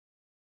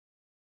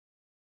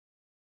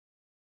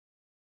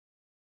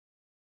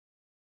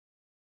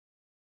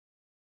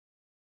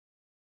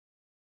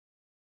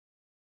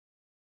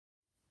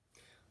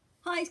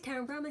Hi, it's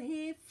Karen Brammer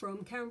here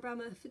from Karen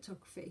Brammer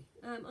Photography.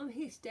 I'm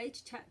here today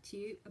to chat to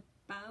you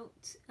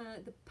about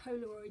the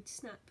Polaroid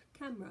Snap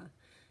camera.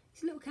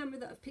 It's a little camera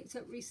that I've picked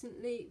up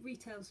recently. It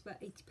retails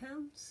about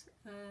 £80.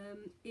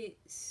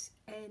 It's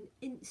an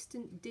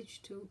instant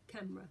digital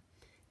camera.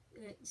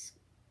 It's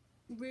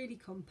really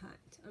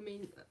compact. I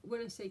mean,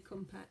 when I say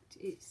compact,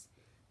 it's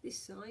this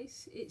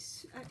size.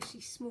 It's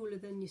actually smaller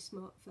than your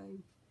smartphone.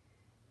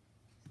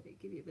 So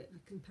give you a bit of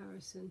a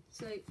comparison.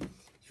 So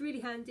it's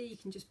really handy. You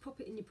can just pop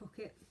it in your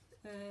pocket,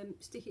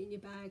 stick it in your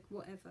bag,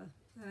 whatever.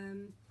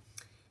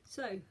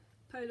 So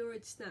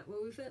Polaroid Snap. Well,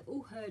 we've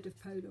all heard of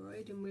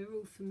Polaroid and we're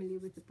all familiar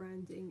with the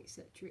branding,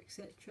 etc.,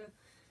 etc.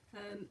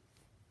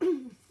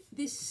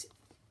 This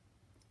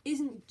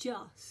isn't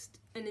just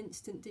an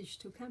instant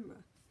digital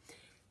camera.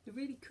 The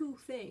really cool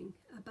thing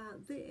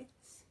about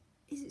this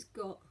is it's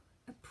got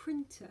a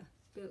printer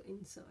built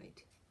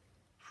inside.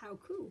 How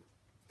cool!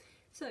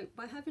 So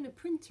by having a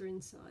printer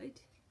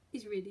inside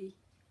is really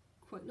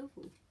quite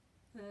novel.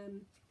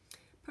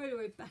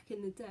 Polaroid back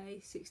in the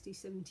day,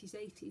 60s, 70s,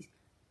 80s,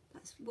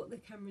 that's what the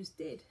cameras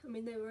did. I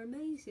mean, they were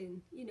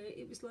amazing. You know,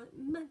 it was like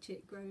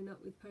magic growing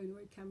up with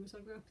Polaroid cameras.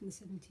 I grew up in the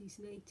 70s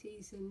and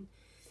 80s, and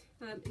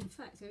in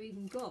fact, I've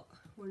even got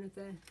one of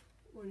their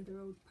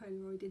old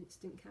Polaroid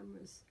instant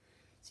cameras.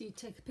 So you'd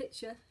take a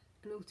picture,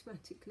 and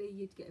automatically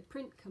you'd get a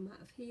print come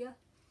out of here.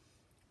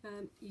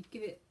 You'd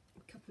give it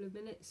a couple of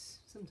minutes,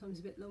 sometimes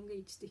a bit longer.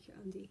 You'd stick it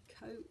under your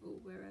coat or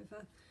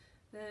wherever,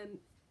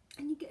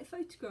 and you get a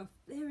photograph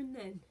there and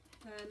then.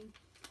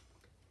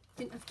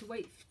 Didn't have to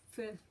wait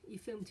for your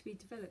film to be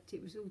developed.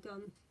 It was all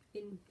done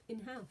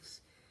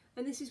in-house.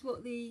 And this is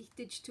what the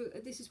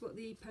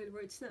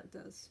Polaroid Snap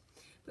does.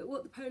 But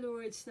what the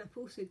Polaroid Snap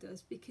also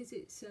does, because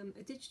it's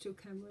a digital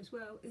camera as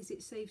well, is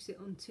it saves it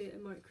onto a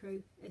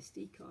micro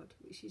SD card,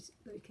 which is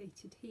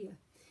located here.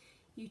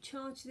 You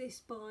charge this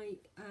by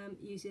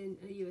using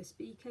a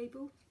USB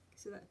cable,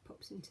 so that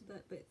pops into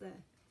that bit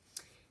there.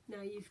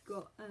 Now you've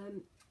got,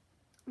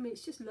 I mean,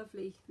 it's just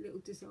lovely little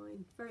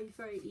design, very,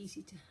 very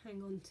easy to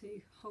hang on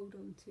to, hold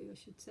on to, I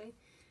should say.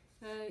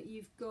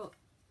 You've got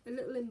a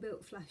little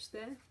inbuilt flash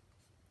there.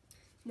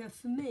 Now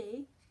for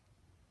me,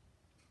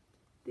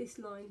 this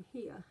line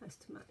here has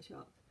to match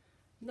up.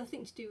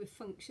 Nothing to do with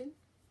function,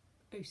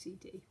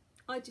 OCD.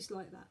 I just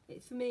like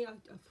that. For me, I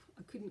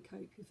couldn't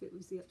cope if it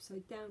was the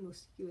upside down or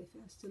skew, if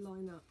it has to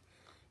line up.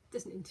 It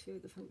doesn't interfere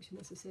with the function,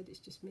 as I said, it's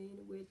just me and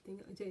a weird thing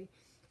that I do.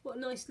 What a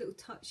nice little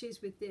touch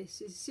is with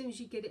this is as soon as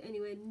you get it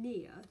anywhere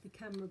near the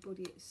camera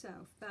body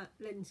itself, that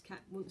lens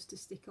cap wants to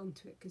stick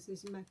onto it because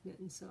there's a magnet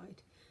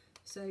inside.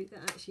 So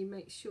that actually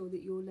makes sure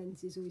that your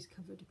lens is always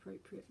covered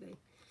appropriately.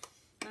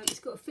 It's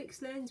got a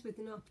fixed lens with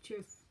an aperture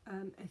of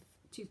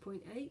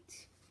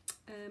f2.8.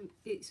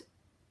 It's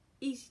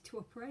easy to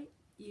operate.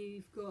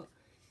 You've got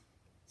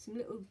some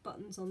little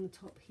buttons on the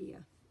top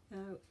here.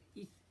 Now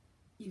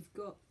you've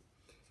got,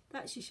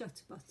 that's your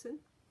shutter button.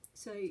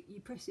 So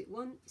you press it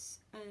once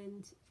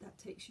and that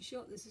takes your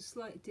shot. There's a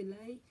slight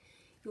delay.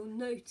 You'll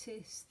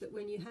notice that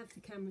when you have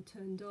the camera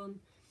turned on,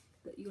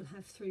 that you'll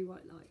have 3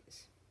 white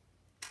lights.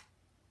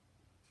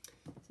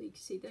 So you can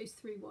see those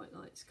 3 white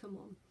lights come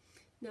on.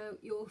 Now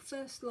your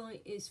first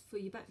light is for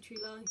your battery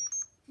life.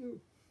 Ooh,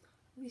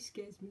 it really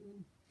scares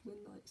me when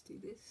lights do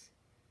this.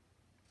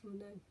 Oh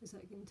no, is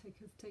that going to take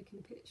off taking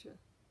a picture?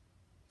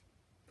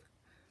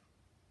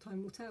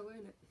 Time will tell,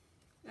 won't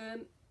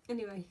it?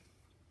 Anyway,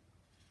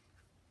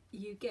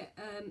 you get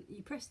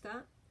you press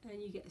that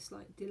and you get a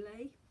slight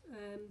delay,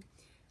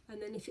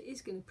 and then if it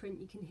is going to print,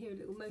 you can hear a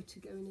little motor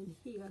going in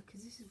here,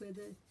 because this is where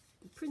the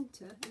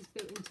printer is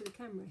built into the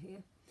camera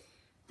here.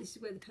 This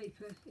is where the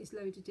paper is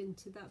loaded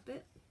into that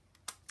bit.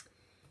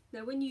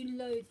 Now when you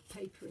load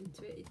paper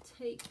into it, it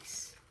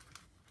takes,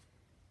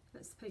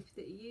 that's the paper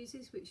that it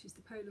uses, which is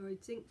the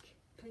Polaroid zinc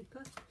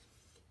paper.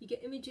 You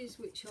get images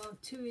which are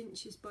 2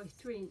 inches by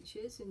 3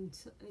 inches in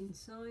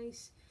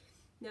size.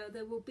 Now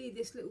there will be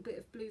this little bit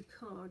of blue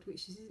card,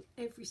 which is in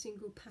every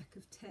single pack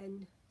of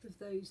 10 of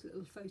those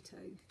little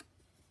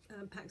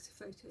packs of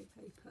photo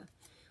paper.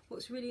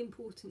 What's really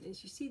important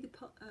is you see the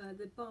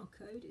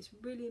barcode. It's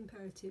really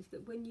imperative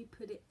that when you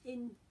put it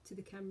into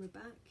the camera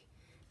back,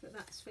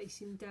 that's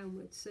facing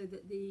downwards, so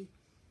that the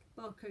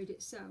barcode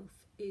itself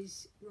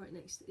is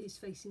is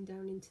facing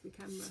down into the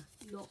camera,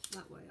 not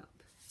that way up.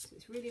 So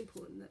it's really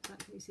important that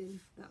that goes in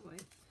that way.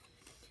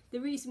 The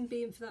reason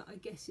being for that, I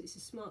guess, it's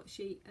a smart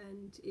sheet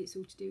and it's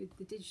all to do with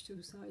the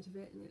digital side of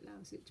it, and it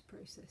allows it to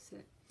process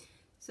it.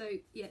 So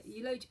yeah,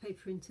 you load your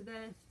paper into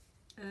there.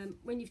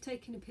 When you've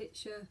taken a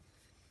picture,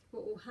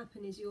 what will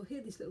happen is you'll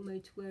hear this little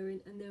motor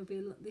whirring, and there'll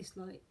be this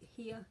light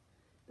here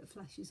that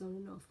flashes on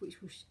and off,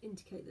 which will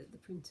indicate that the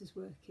printer's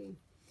working.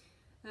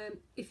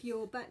 If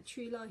your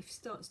battery life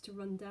starts to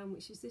run down,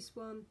 which is this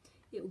one,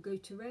 it will go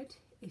to red.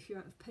 If you're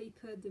out of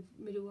paper, the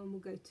middle one will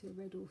go to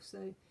red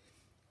also.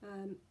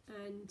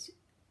 And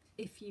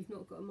if you've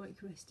not got a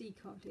micro SD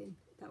card in,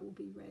 that will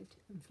be red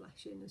and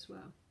flash in as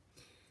well.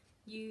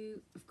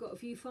 You've got a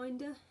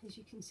viewfinder, as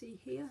you can see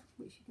here,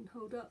 which you can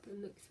hold up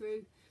and look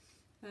through.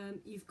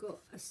 You've got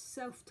a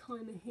self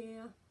timer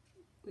here,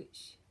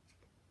 which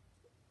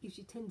gives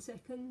you 10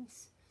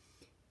 seconds.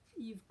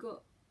 You've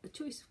got a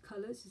choice of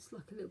colours, it's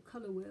like a little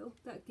colour wheel,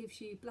 that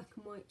gives you black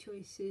and white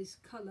choices,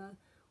 colour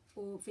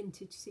or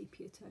vintage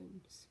sepia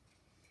tones.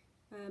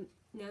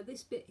 Now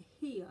this bit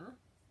here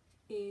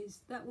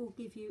that will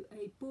give you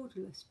a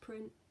borderless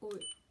print, or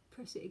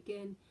press it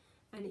again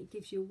and it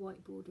gives you a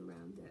white border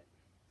around it.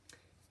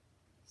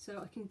 So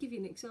I can give you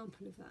an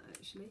example of that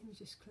actually. Let me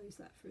just close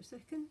that for a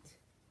second.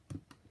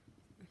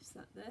 Press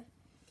that there.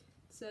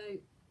 So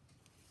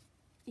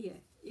yeah,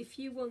 if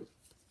you want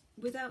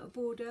without a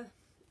border,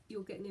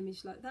 you'll get an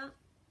image like that.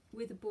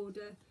 With a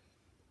border,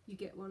 you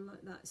get one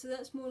like that. So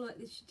that's more like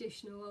the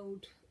traditional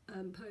old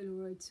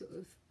Polaroid sort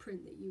of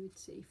print that you would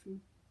see from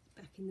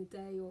back in the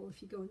day, or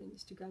if you go on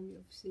Instagram, you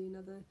obviously in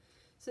other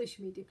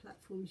social media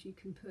platforms, you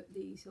can put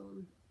these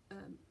on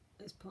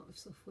as part of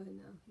software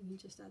now. You can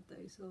just add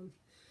those on.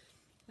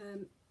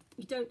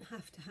 You don't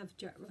have to have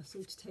Jack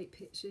Russell to take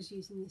pictures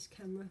using this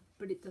camera,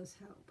 but it does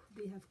help.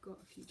 We have got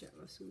a few Jack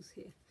Russells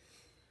here.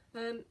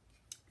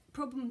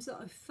 Problems that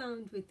I've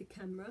found with the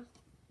camera.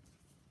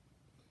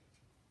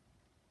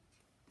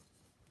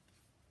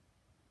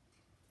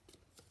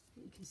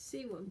 You can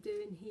see what I'm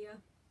doing here.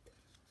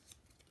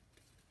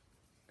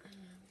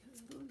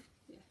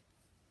 Yeah,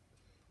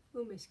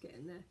 almost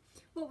getting there.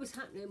 What was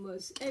happening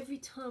was every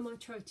time I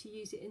tried to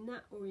use it in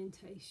that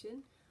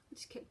orientation, I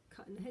just kept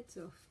cutting the heads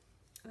off.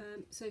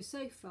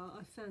 So far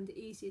I found it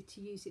easier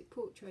to use it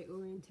portrait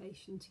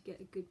orientation to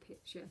get a good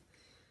picture.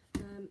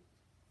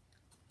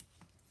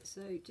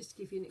 So just to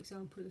give you an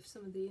example of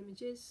some of the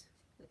images,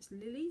 that's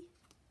Lily.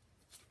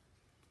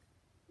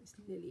 It's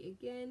Lily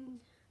again,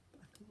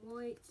 black and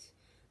white.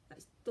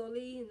 That's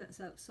Dolly, and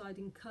that's outside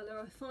in colour.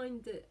 I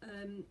find that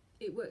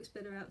it works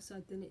better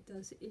outside than it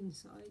does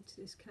inside,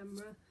 this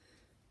camera.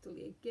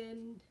 Dolly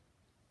again.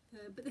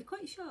 But they're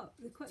quite sharp.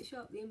 They're quite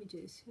sharp, the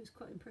images. It was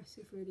quite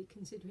impressive really,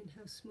 considering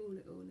how small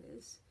it all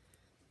is.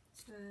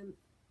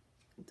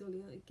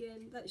 Dolly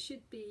again. That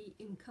should be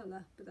in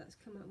colour, but that's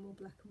come out more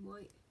black and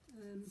white.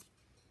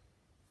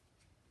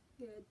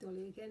 Yeah,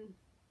 Dolly again.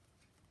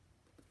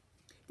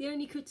 The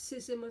only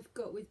criticism I've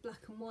got with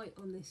black and white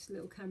on this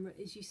little camera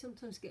is you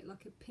sometimes get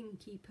like a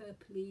pinky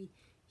purpley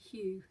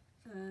hue.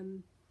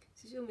 So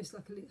it's almost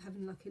like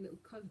having like a little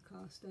colour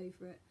cast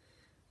over it.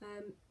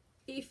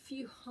 If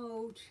you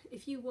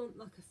want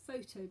like a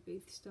photo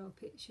booth style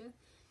picture,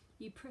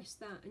 you press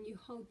that and you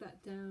hold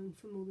that down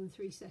for more than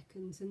 3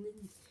 seconds, and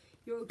then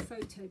your old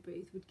photo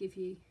booth would give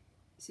you,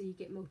 so you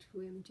get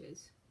multiple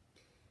images.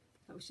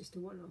 That was just a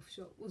one-off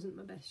shot, wasn't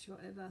my best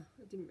shot ever.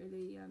 I didn't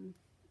really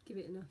give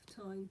it enough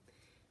time.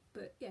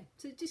 But yeah,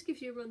 so it just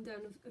gives you a rundown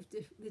of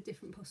the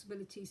different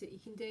possibilities that you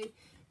can do.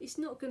 It's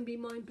not going to be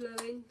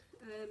mind-blowing,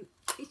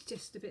 it's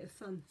just a bit of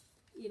fun.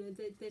 You know,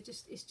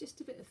 it's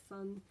just a bit of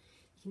fun.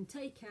 You can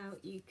take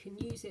out, you can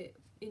use it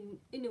in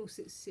all sorts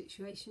of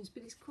situations,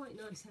 but it's quite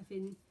nice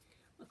having,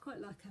 I quite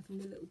like having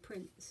the little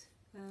prints.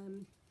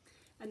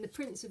 And the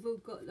prints have all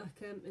got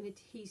like an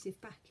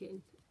adhesive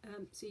backing,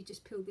 so you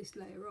just peel this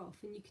layer off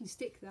and you can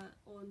stick that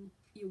on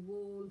your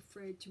wall,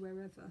 fridge,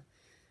 wherever,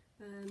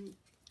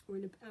 or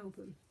in an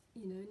album.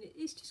 You know, and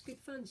it's just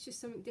good fun. It's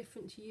just something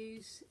different to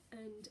use,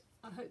 and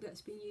I hope that's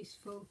been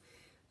useful.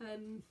 I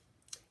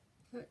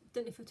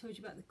don't know if I told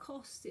you about the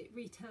cost. It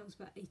retails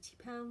about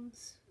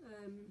 £80,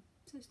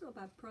 so it's not a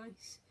bad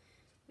price.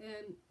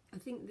 I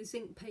think the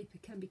zinc paper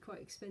can be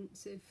quite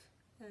expensive.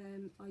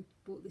 I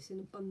bought this in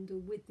a bundle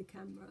with the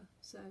camera,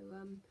 so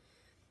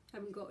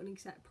haven't got an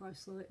exact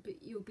price on it,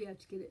 but you'll be able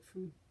to get it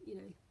from, you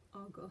know,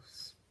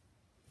 Argos,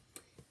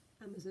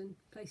 Amazon,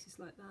 places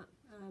like that,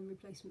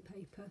 replacement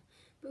paper.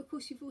 But of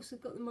course you've also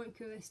got the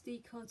micro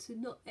SD card, so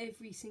not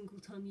every single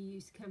time you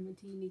use the camera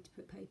do you need to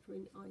put paper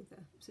in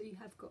either, so you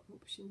have got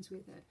options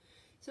with it.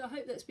 So I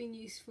hope that's been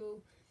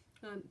useful.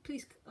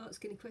 Please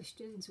ask any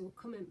questions or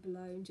comment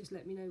below and just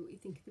let me know what you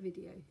think of the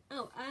video.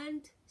 Oh,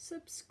 and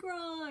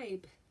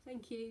subscribe!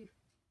 Thank you.